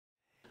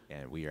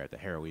And we are at the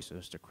Harro East.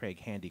 Mr. Craig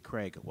Handy.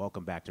 Craig,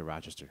 welcome back to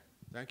Rochester.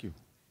 Thank you.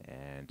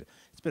 And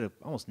it's been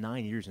almost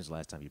 9 years since the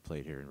last time you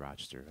played here in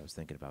Rochester. I was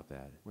thinking about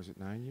that. Was it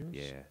 9 years?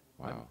 Yeah.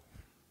 Wow.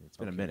 It's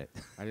been a minute.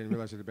 I didn't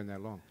realize it had been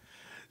that long.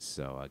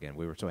 So, again,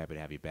 we were so happy to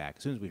have you back.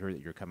 As soon as we heard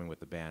that you're coming with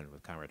the band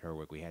with Conrad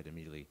Herwig, we had to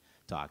immediately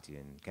talk to you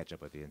and catch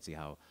up with you and see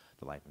how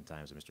the life and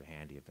times of Mr.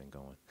 Handy have been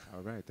going.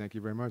 All right. Thank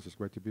you very much. It's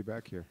great to be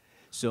back here.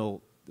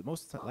 So, the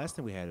last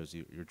thing we had was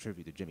your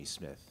tribute to Jimmy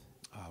Smith.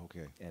 Oh,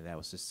 okay. And that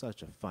was just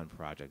such a fun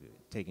project,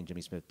 taking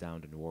Jimmy Smith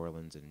down to New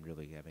Orleans and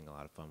really having a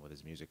lot of fun with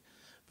his music.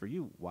 For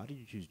you, why did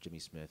you choose Jimmy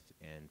Smith?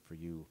 And for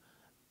you,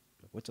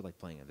 what's it like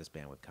playing in this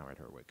band with Conrad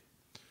Herwig?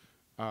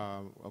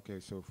 Okay,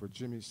 so for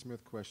Jimmy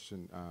Smith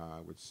question, I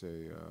would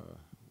say,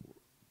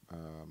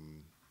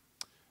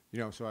 you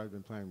know, so I've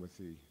been playing with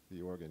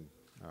the organ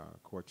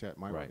quartet,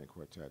 my organ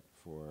quartet,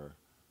 for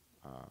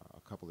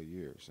a couple of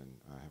years, and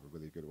I have a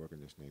really good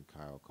organist named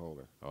Kyle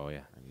Kohler. Oh,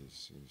 yeah. And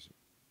he's a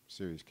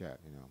serious cat,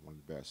 you know, one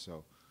of the best.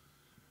 So,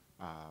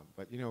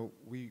 but, you know,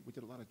 we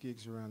did a lot of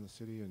gigs around the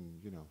city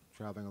and, you know,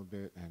 traveling a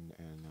bit,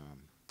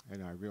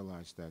 and I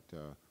realized that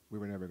we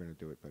were never going to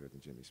do it better than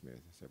Jimmy Smith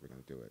is ever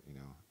going to do it, you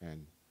know.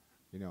 And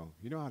you know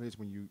how it is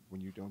when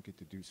you don't get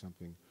to do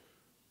something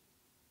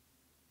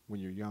when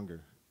you're younger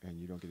and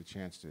you don't get a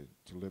chance to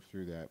live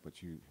through that, but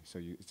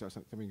it's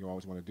something you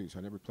always want to do. So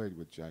I never played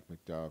with Jack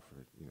McDuff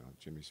or, you know,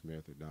 Jimmy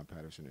Smith or Don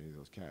Patterson or any of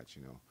those cats,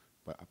 you know.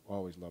 But I've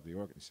always loved the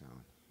organ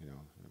sound, you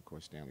know, and of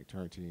course Stanley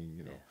Turrentine,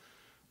 you know.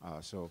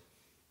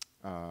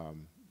 Yeah.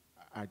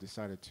 I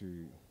decided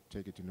to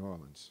take it to New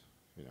Orleans,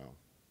 you know,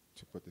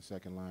 to put the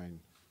second line,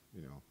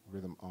 you know,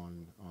 rhythm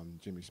on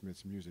Jimmy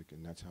Smith's music,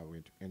 and that's how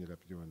we ended up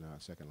doing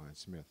Second Line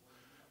Smith.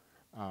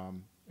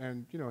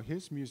 And, you know,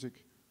 his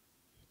music,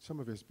 some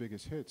of his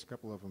biggest hits, a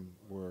couple of them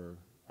were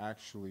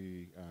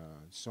actually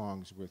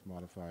songs with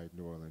modified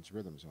New Orleans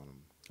rhythms on them.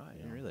 Oh, I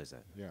didn't realize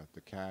that. Yeah, The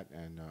Cat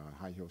and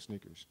High Heel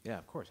Sneakers. Yeah,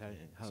 of course.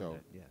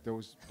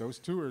 Those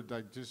two are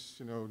like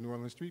just, you know, New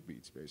Orleans street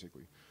beats,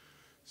 basically.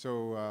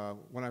 So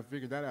when I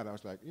figured that out, I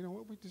was like, you know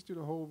what, we just do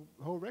the whole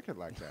record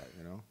like that,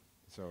 you know?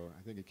 So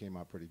I think it came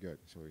out pretty good.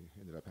 So we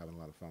ended up having a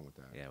lot of fun with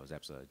that. Yeah, it was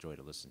absolutely a joy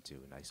to listen to.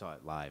 And I saw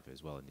it live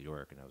as well in New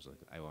York. And I was like,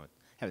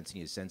 haven't seen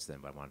you since then,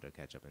 but I wanted to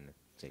catch up and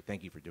say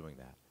thank you for doing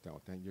that.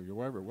 No, thank you. You're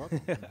welcome.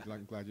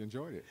 I'm glad you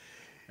enjoyed it.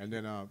 And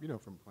then, you know,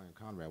 from playing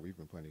Conrad, we've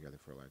been playing together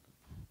for like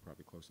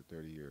probably close to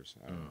 30 years.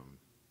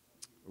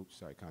 Oops,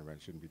 sorry, Conrad,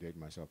 I shouldn't be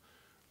dating myself.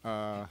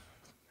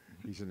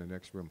 He's in the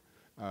next room.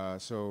 You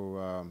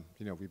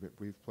know,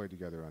 we've played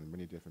together on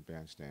many different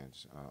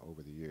bandstands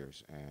over the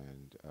years,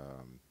 and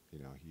you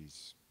know,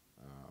 he's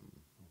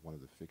one of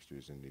the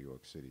fixtures in New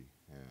York City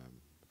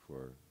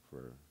for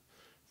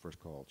first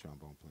call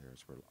trombone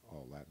players for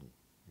all Latin,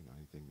 you know,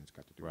 anything that's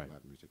got to do with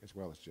Latin music as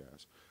well as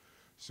jazz.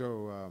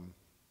 So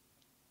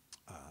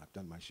I've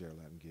done my share of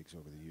Latin gigs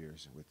over the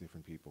years with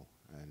different people,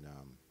 and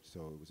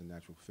so it was a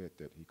natural fit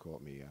that he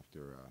called me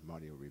after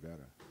Mario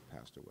Rivera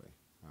passed away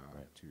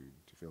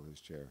to fill his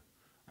chair.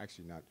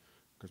 Actually, not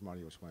because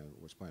Mario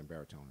was playing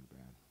baritone in the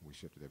band. We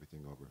shifted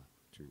everything over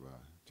to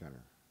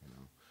tenor, you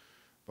know.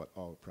 But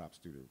all props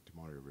due to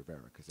Mario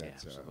Rivera, because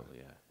that's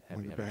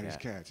one of the baddest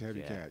cats,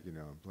 heavy cat, you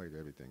know, and played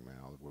everything, man.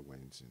 All the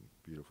woodwinds and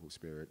beautiful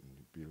spirit and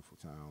beautiful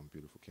town,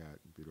 beautiful cat,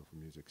 and beautiful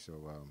music.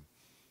 So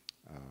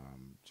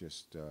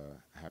just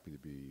happy to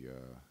be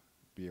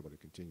able to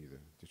continue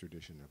the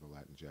tradition of the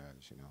Latin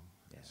jazz, you know.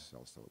 Yeah.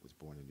 Also, it was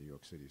born in New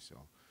York City, so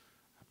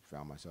I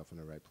found myself in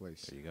the right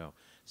place. There you go.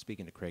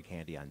 Speaking to Craig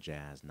Handy on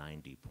Jazz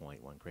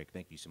 90.1. Craig,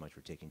 thank you so much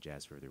for taking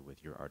jazz further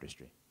with your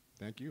artistry.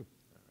 Thank you.